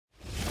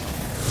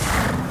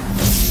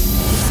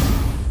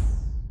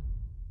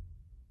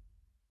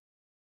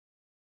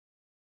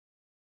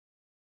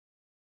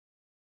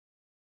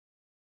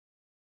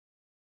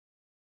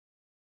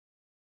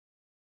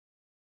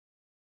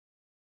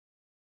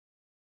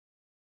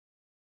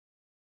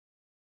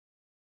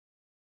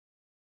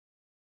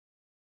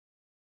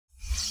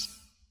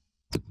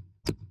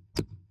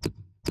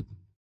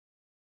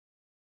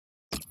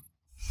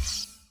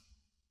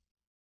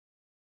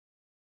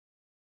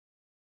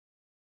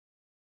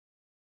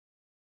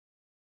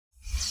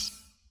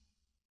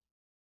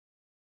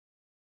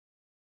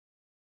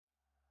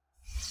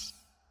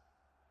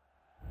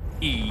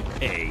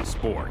EA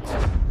Sports.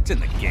 It's in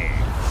the game.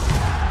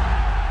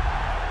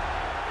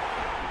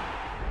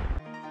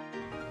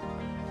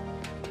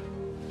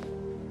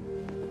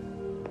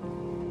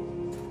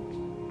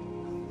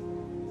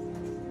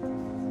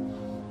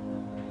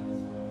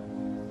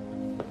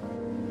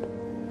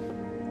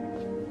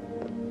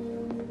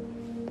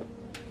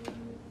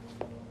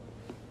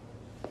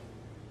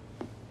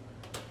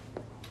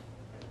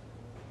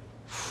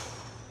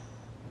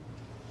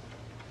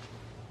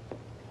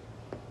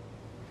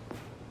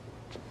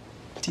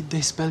 Did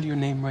they spell your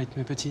name right,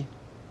 mes petits?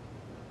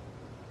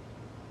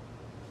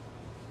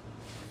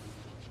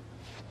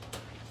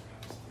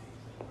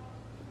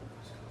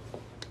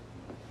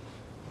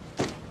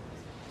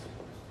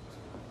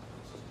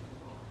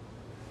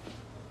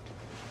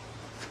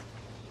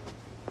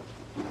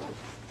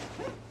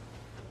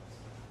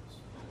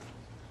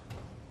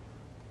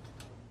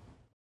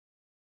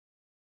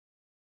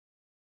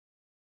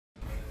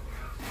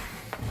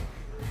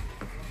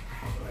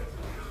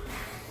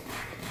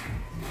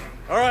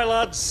 All right,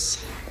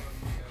 lads.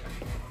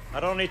 I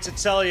don't need to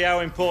tell you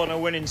how important a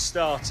winning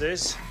start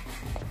is.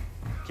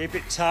 Keep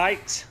it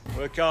tight,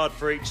 work hard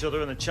for each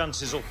other, and the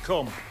chances will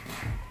come.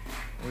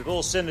 We've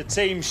all seen the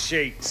team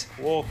sheet.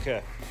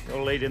 Walker,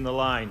 you're leading the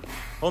line.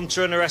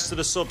 Hunter and the rest of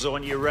the subs, I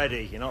want you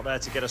ready. You're not there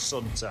to get a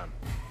suntan.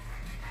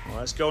 Well,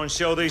 let's go and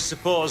show these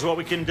supporters what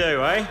we can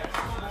do, eh?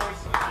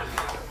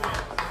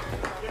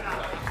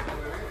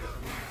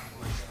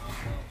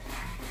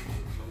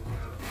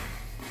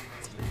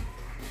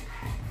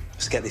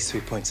 Let's get these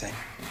 3 points, eh?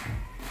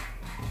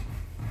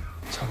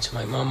 Time to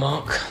make my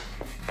mark.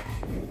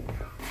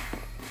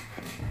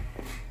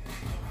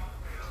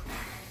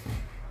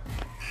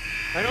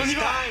 And on your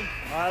time.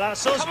 All right,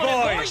 that's us,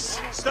 boys.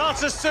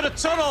 Starters to the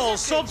tunnel,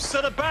 subs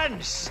to the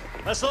bench.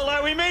 Let's look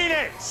like we mean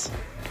it.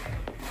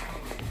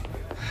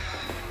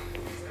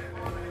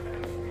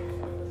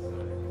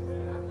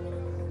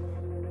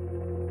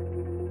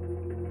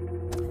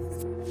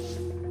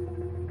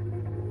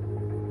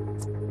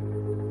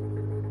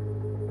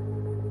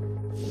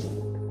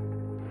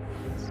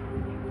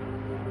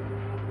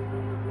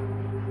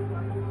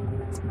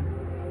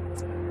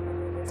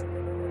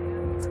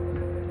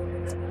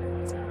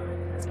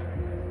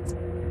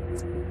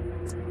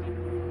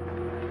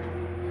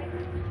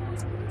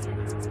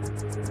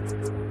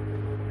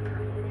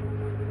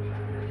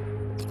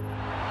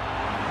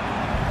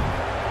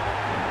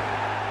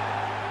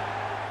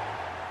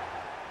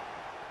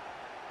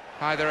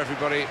 Hi there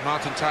everybody,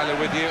 Martin Tyler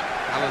with you,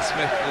 Alan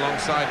Smith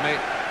alongside me,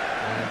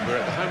 and we're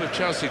at the home of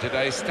Chelsea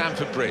today,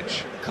 Stamford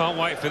Bridge. Can't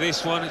wait for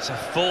this one, it's a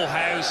full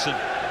house and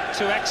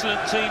two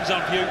excellent teams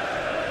on view.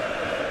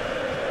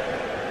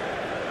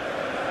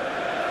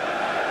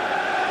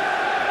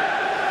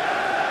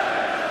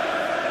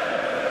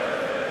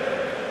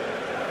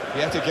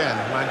 Yet again,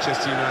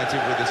 Manchester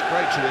United with this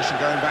great tradition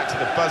going back to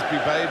the Busby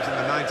Babes in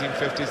the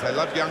 1950s. They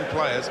love young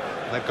players,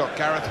 and they've got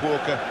Gareth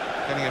Walker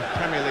getting a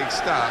Premier League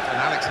start and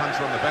Alex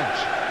Hunter on the bench.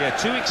 Yeah,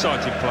 two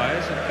exciting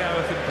players, and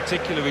Gareth in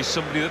particular is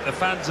somebody that the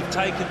fans have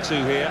taken to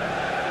here,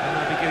 and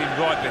they'll be getting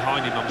right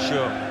behind him, I'm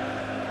sure.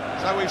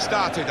 So we've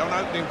started on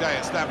opening day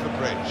at Stamford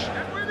Bridge.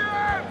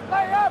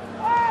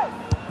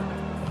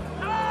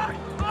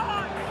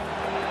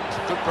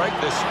 It's a good break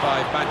this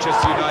by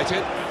Manchester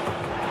United.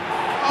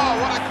 Oh,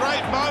 what a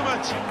great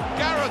moment!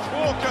 Gareth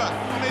Walker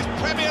on his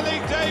Premier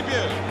League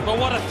debut.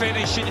 But what a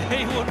finish, and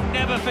he will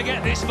never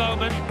forget this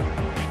moment.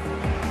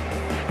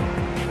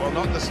 Well,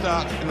 not the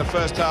start in the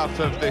first half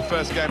of the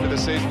first game of the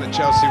season that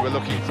Chelsea were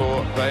looking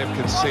for. They have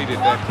conceded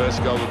their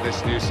first goal of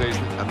this new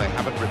season, and they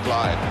haven't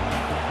replied.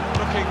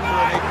 Looking for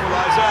an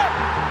equaliser,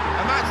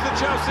 and that's the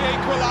Chelsea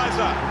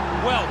equaliser.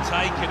 Well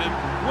taken, and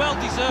well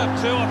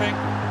deserved too, I think.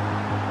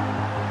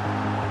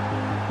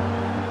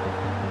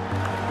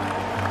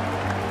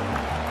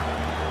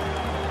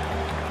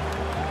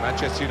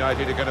 Manchester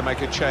United are going to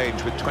make a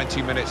change with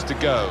 20 minutes to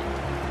go.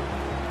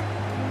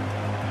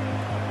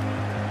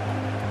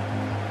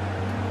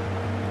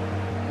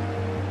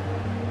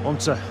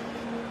 Hunter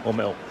or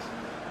Mill?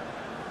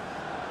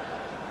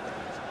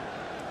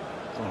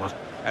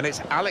 And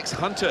it's Alex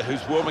Hunter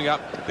who's warming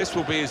up. This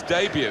will be his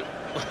debut.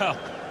 Well,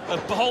 a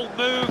bold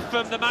move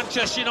from the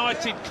Manchester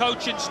United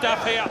coaching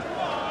staff here.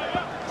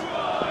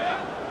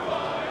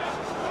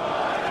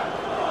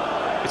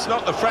 It's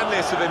not the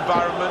friendliest of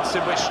environments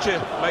in which to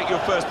make your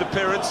first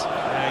appearance.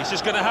 Yeah, he's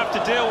just going to have to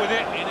deal with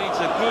it. He needs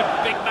a good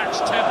big match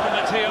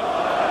temperament here.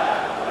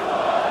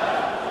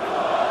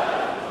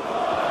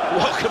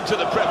 Welcome to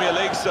the Premier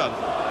League, son.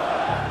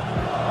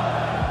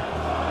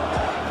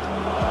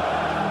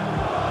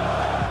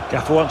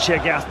 Gaffer wants you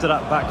to get after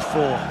that back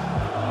four.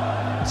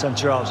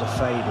 Centre halves are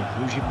fading.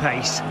 Lose your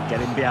pace,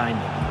 get in behind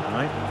them, all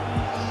right?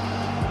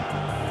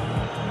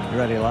 You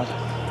ready, lad?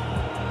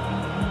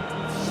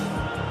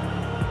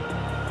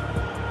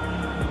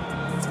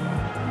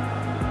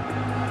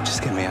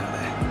 Just get me out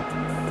there.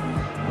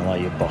 I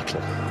like your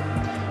bottle.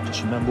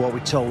 Just remember what we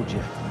told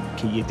you.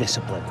 Keep your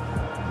discipline.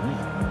 Right?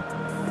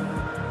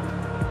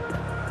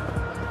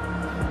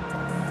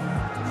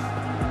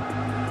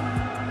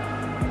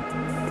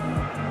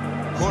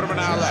 Quarter of an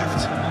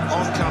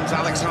comes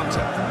Alex Hunter.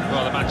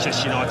 Well, the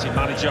Manchester United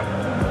manager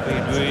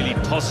being really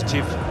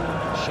positive,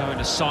 showing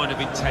a sign of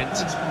intent.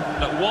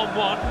 At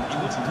 1-1, you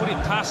wouldn't put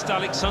it past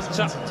Alex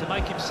Hunter to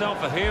make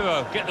himself a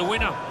hero, get the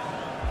winner.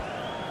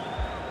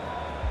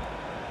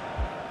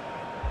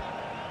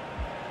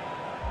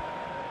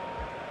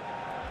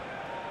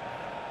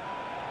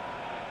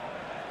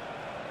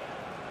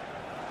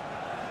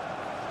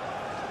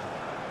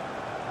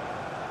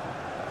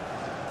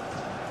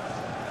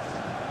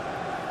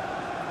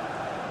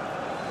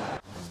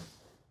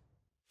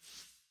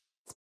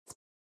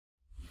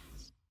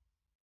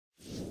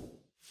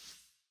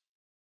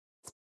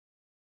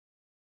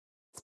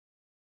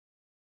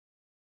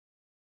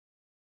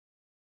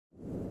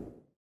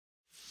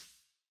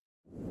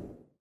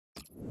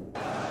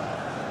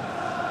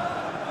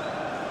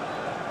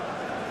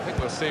 I think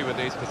we'll see with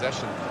these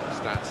possession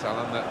stats,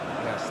 Alan, that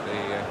yes, the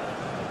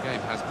game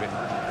has been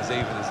as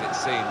even as it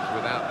seems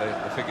without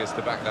the figures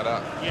to back that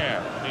up. Yeah,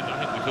 I mean, I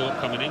think we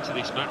thought coming into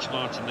this match,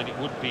 Martin, that it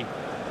would be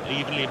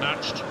evenly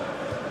matched.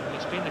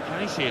 It's been the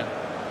case here.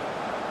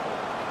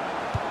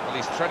 Well,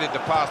 he's threaded the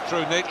pass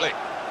through neatly.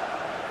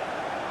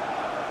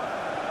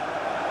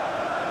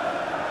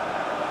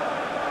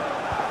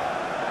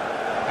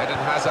 Eden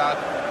Hazard.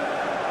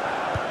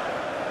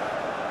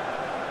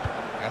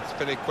 That's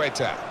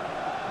Filiqueta.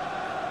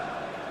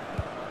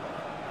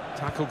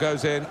 Tackle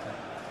goes in.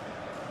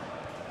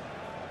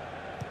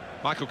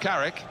 Michael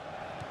Carrick.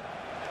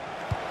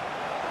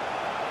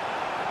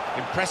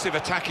 Impressive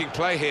attacking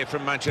play here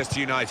from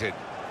Manchester United.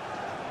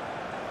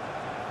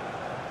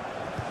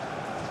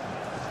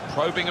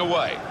 Probing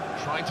away,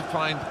 trying to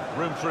find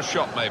room for a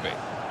shot maybe.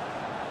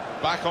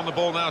 Back on the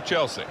ball now,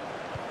 Chelsea.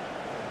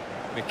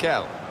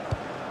 Mikel.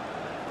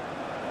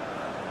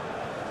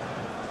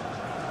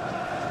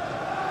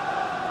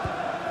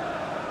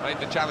 Made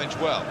the challenge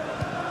well.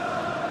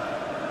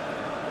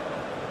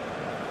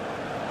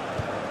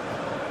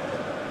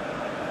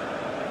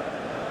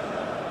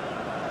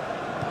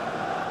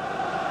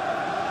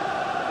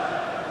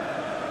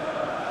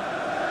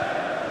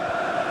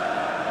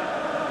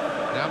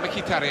 Now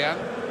Mkhitaryan.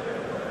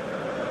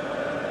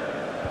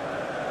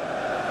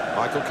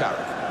 Michael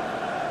Carrick.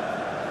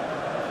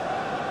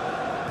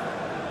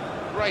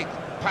 Great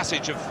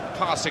passage of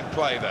passing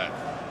play there.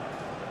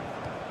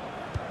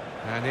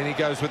 And in he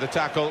goes with the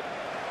tackle.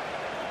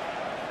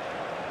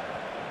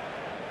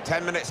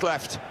 10 minutes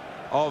left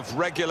of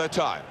regular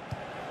time.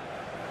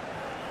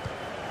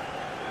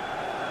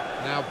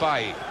 Now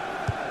Bailly.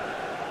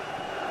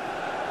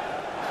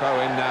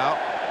 Throw in now.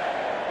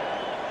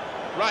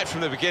 Right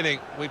from the beginning,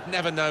 we've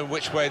never known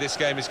which way this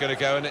game is going to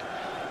go, and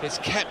it's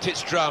kept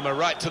its drama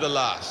right to the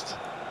last.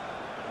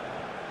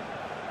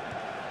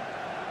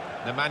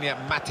 Nemanja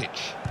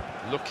Matic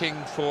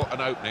looking for an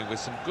opening with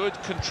some good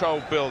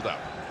controlled build-up.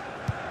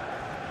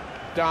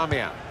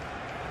 Darmian.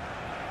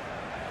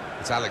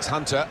 It's Alex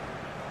Hunter.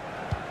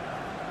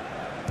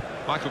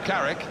 Michael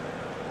Carrick.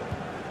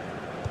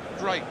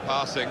 Great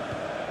passing.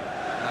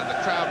 And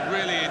the crowd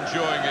really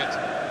enjoying it.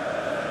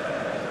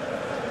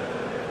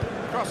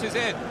 Crosses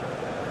in.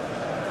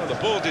 Well,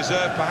 the ball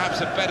deserved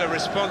perhaps a better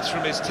response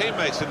from his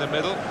teammates in the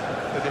middle.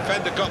 The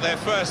defender got there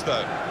first,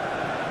 though.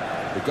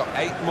 We've got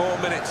 8 more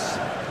minutes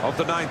of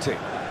the 90.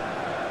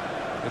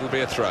 It'll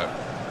be a throw.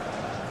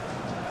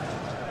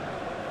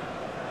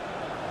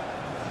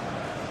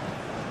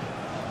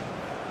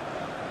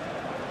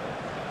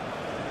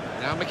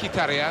 Now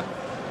Mkhitaryan.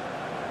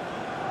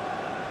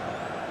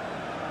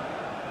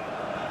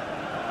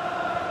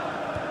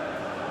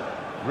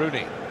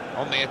 Rooney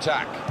on the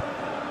attack.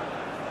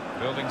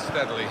 Building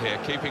steadily here,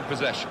 keeping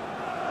possession.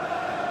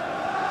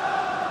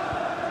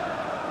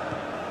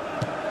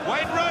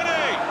 Wayne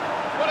Rooney!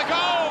 What a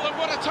goal and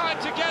what a time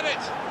to get it!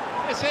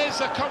 This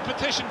is a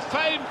competition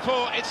famed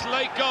for its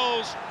late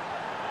goals,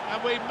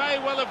 and we may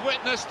well have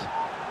witnessed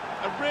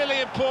a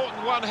really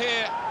important one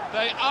here.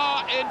 They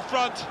are in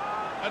front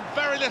and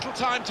very little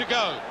time to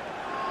go.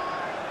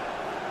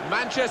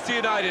 Manchester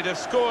United have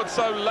scored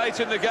so late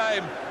in the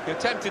game, you're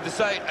tempted to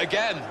say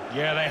again.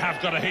 Yeah, they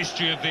have got a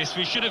history of this.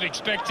 We should have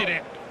expected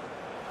it.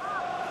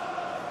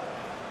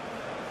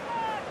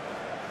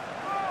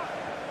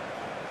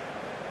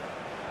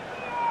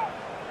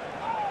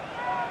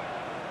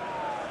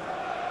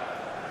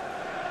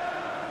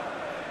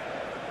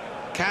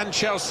 Can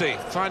Chelsea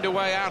find a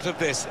way out of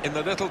this in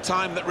the little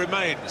time that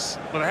remains?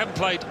 Well, they haven't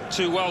played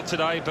too well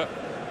today, but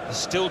there's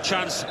still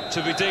chance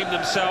to redeem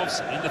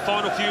themselves in the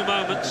final few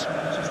moments.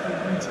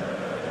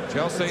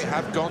 Chelsea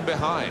have gone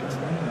behind.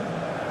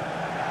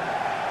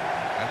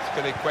 That's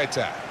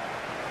Filiqueta.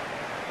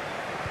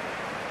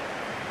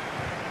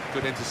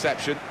 Good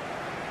interception.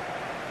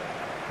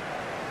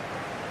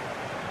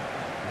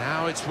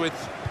 Now it's with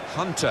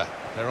Hunter.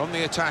 They're on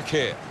the attack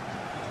here.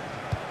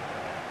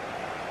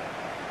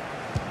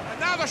 And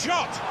now the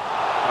shot!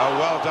 Oh,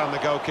 well done, the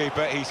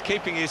goalkeeper. He's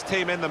keeping his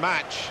team in the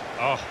match.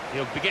 Oh,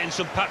 he'll be getting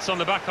some pats on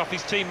the back off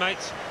his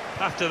teammates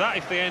after that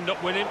if they end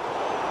up winning.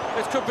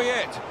 This could be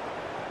it.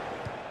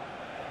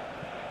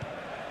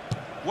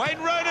 Wayne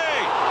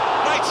Rooney!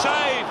 Great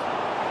save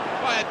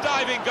by a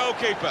diving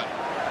goalkeeper.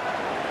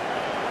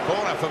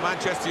 Corner for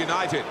Manchester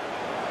United.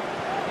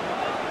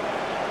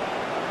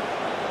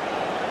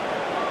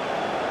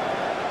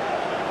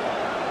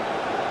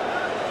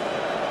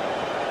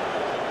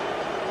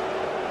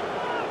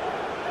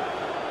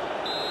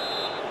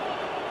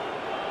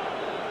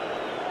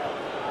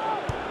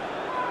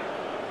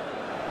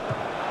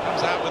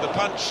 Comes out with a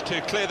punch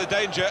to clear the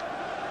danger.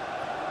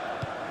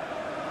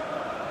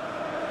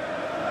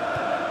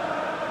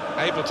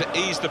 Able to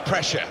ease the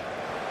pressure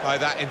by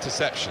that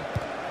interception.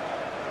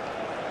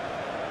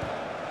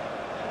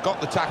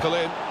 Got the tackle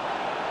in.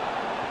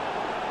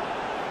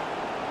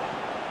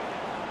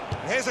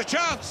 Here's a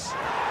chance.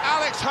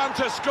 Alex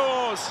Hunter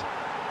scores.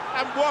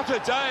 And what a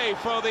day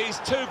for these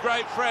two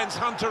great friends,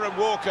 Hunter and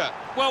Walker.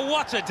 Well,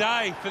 what a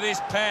day for this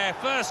pair.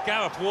 First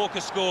Gareth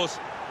Walker scores,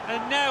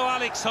 and now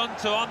Alex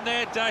Hunter on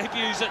their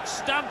debuts at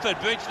Stamford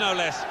Bridge, no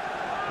less.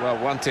 Well,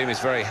 one team is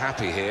very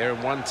happy here,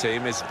 and one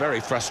team is very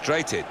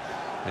frustrated.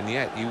 And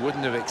yet, you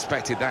wouldn't have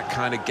expected that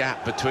kind of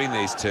gap between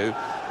these two.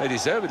 They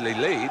deservedly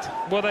lead.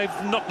 Well,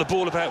 they've knocked the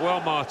ball about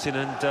well, Martin,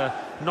 and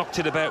knocked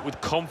it about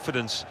with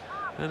confidence.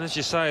 And as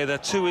you say, they're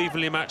two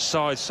evenly matched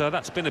sides, so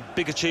that's been a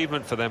big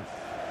achievement for them.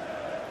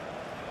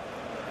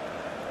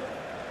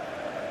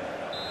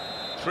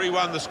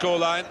 3-1 the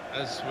scoreline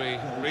as we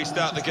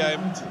restart the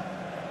game.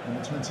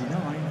 Number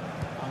 29,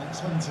 Alex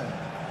Hunter.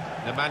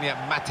 Nemanja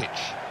Matic.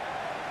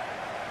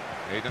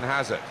 Eden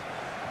Hazard.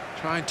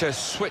 Trying to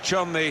switch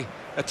on the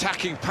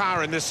attacking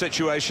power in this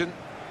situation.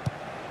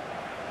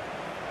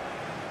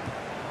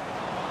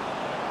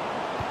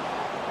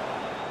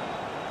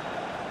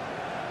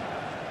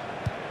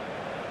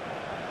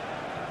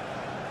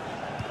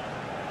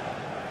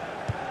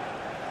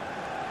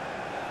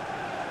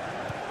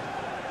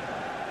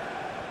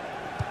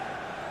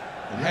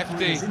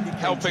 Hefty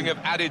helping of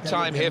added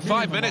time here,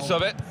 5 minutes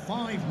of it.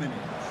 5 minutes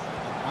of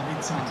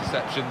added time.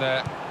 Interception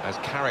there as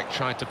Carrick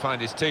tried to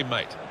find his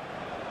teammate.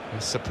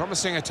 It's a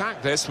promising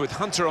attack, this, with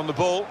Hunter on the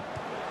ball.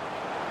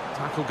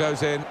 Tackle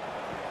goes in.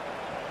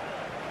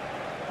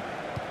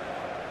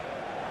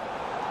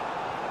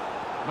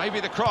 Maybe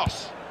the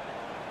cross.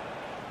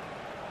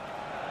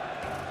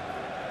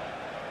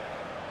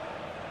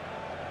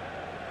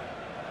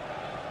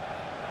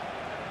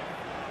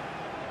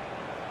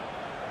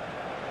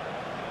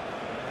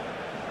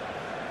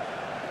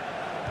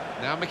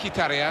 Now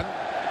Mkhitaryan.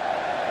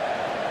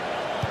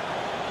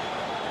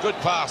 Good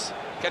pass,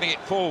 getting it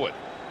forward.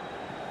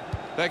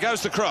 There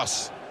goes the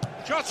cross.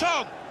 Shot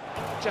on!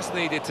 Just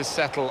needed to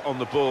settle on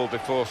the ball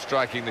before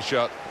striking the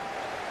shot.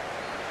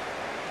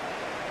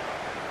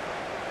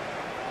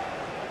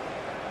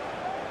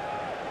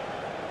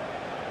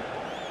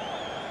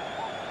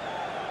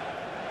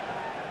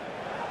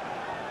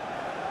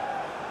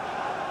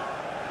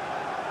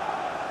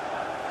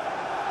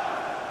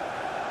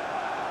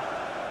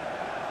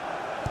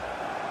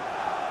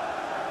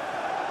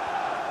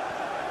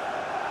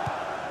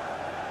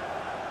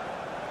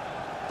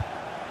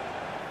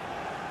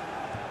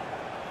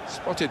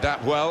 Spotted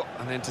that well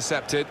and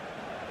intercepted.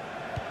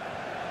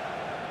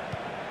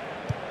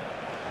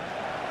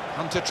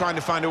 Hunter trying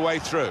to find a way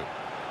through.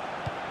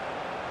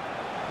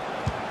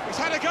 He's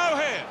had a go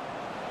here!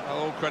 Well,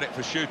 all credit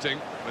for shooting,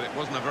 but it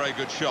wasn't a very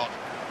good shot.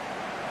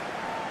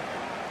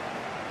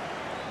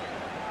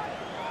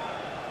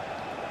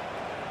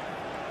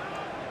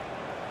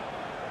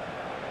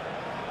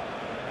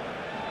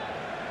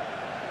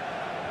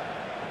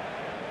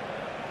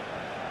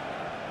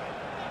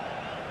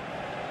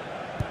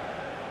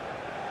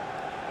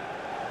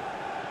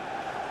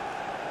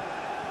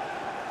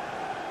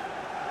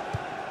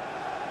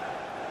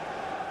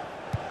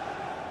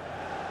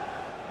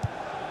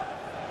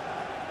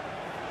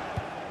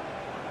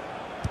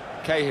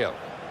 Cahill.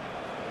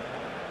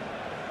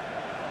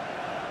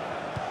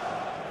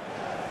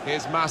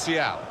 Here's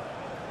Martial.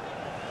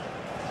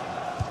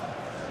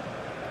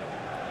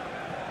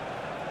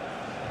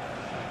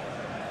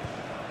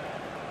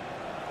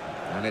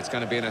 And it's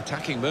going to be an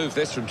attacking move,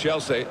 this, from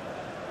Chelsea.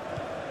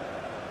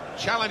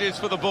 Challenges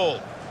for the ball.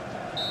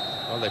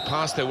 Well, they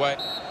passed their way.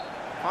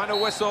 Final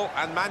whistle,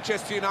 and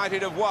Manchester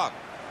United have won.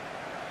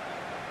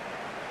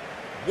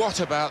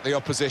 What about the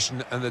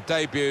opposition and the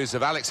debuts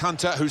of Alex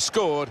Hunter, who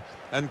scored,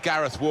 and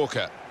Gareth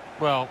Walker?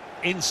 Well,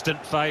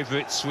 instant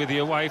favourites with the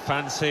away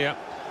fans here.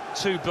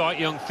 Two bright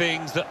young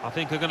things that I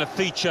think are going to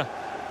feature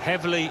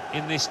heavily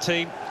in this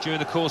team during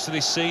the course of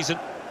this season.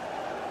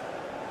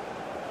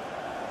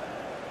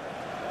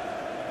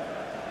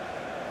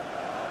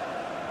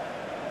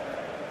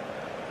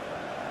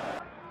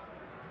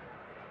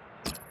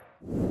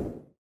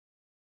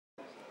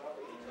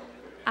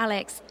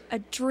 Alex, a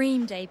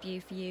dream debut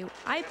for you.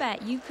 I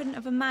bet you couldn't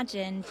have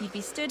imagined you'd be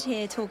stood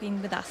here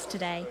talking with us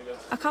today.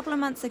 A couple of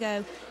months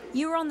ago,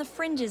 you were on the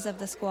fringes of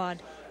the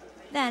squad.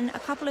 Then a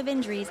couple of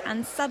injuries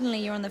and suddenly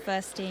you're on the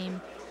first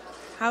team.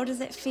 How does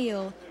it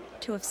feel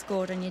to have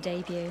scored on your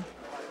debut?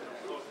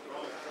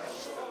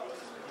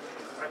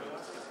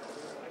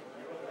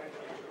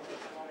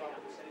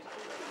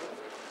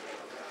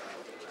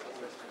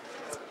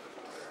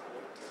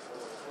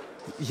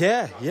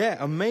 Yeah,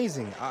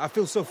 amazing. I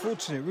feel so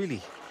fortunate,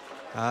 really.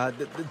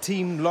 The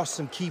team lost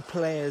some key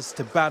players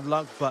to bad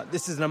luck, but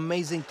this is an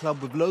amazing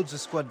club with loads of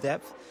squad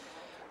depth.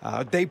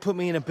 They put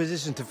me in a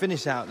position to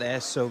finish out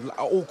there, so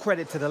all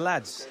credit to the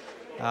lads.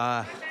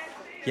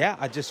 Yeah,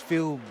 I just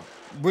feel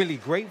really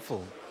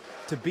grateful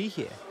to be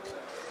here.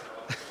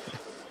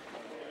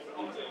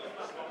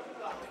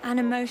 An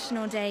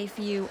emotional day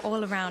for you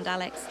all around,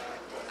 Alex.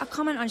 A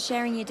comment on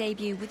sharing your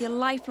debut with your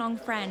lifelong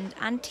friend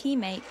and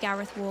teammate,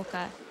 Gareth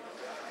Walker.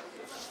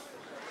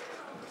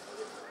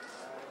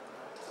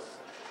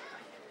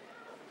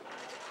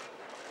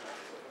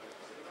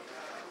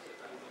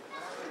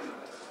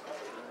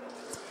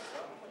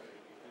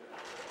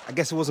 I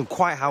guess it wasn't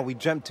quite how we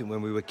dreamt it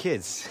when we were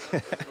kids.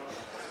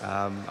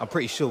 I'm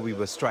pretty sure we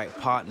were strike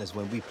partners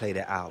when we played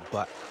it out,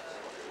 but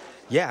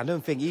yeah, I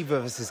don't think either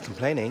of us is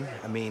complaining.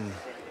 I mean,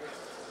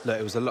 look,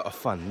 it was a lot of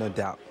fun, no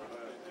doubt.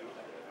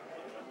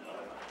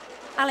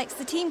 Alex,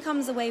 the team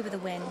comes away with a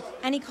win.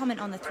 Any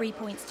comment on the 3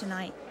 points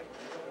tonight?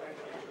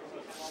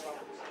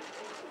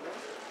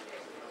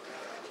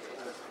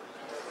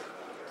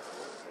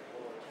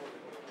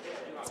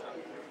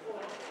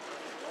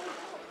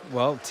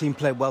 Well, team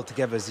played well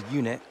together as a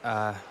unit.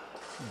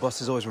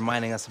 Boss is always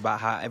reminding us about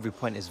how every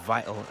point is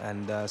vital,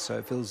 and so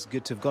it feels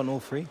good to have gotten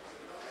all three.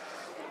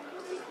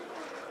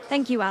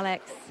 Thank you,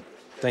 Alex.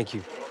 Thank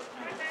you.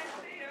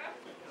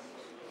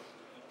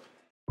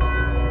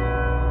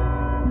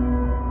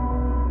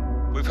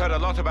 We've heard a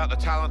lot about the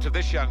talent of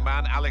this young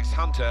man, Alex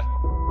Hunter.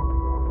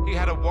 He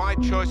had a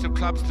wide choice of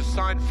clubs to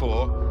sign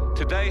for.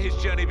 Today his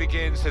journey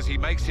begins as he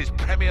makes his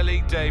Premier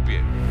League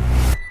debut.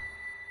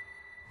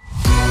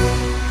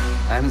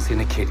 I haven't seen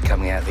a kid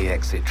coming out of the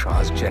exit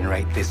trials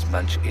generate this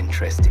much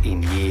interest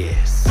in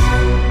years.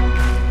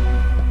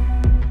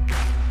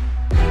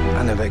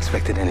 I never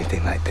expected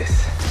anything like this.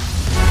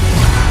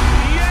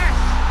 Yes!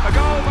 A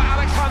goal for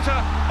Alex Hunter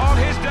on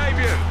his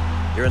debut.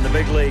 You're in the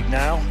big league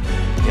now.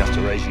 You have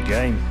to raise your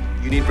game.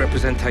 You need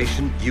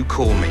representation, you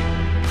call me.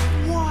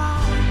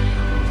 Wow!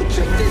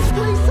 Check this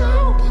place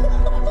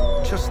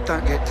out! Just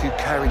don't get too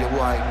carried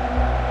away.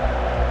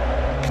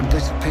 Can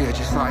disappear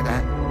just like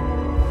that.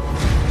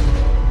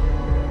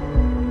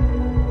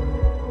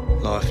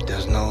 Life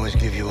doesn't always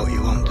give you what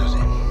you want, does it?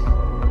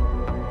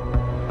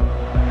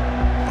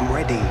 I'm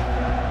ready.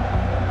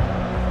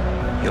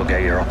 You'll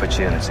get your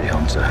opportunity,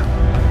 Hunter.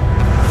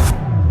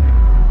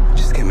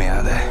 Just get me out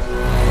of there.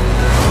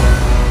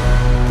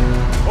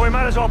 Well, we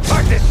might as well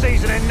pack this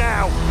season in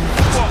now.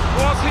 What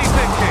was he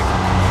thinking?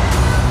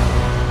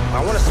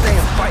 I want to stay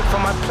and fight for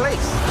my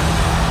place.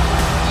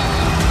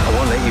 I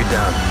won't let you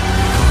down.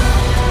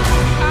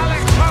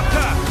 Alex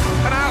Hunter,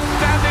 an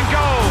outstanding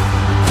goal.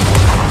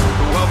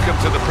 Welcome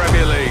to the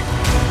Premier League.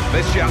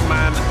 This young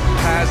man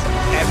has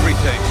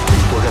everything.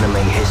 We're going to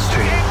make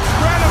history.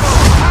 Incredible!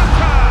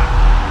 Hunter!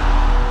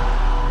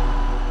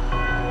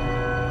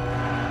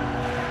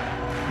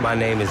 My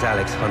name is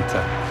Alex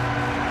Hunter.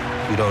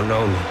 You don't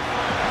know me,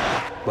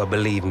 but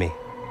believe me,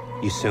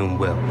 you soon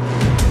will.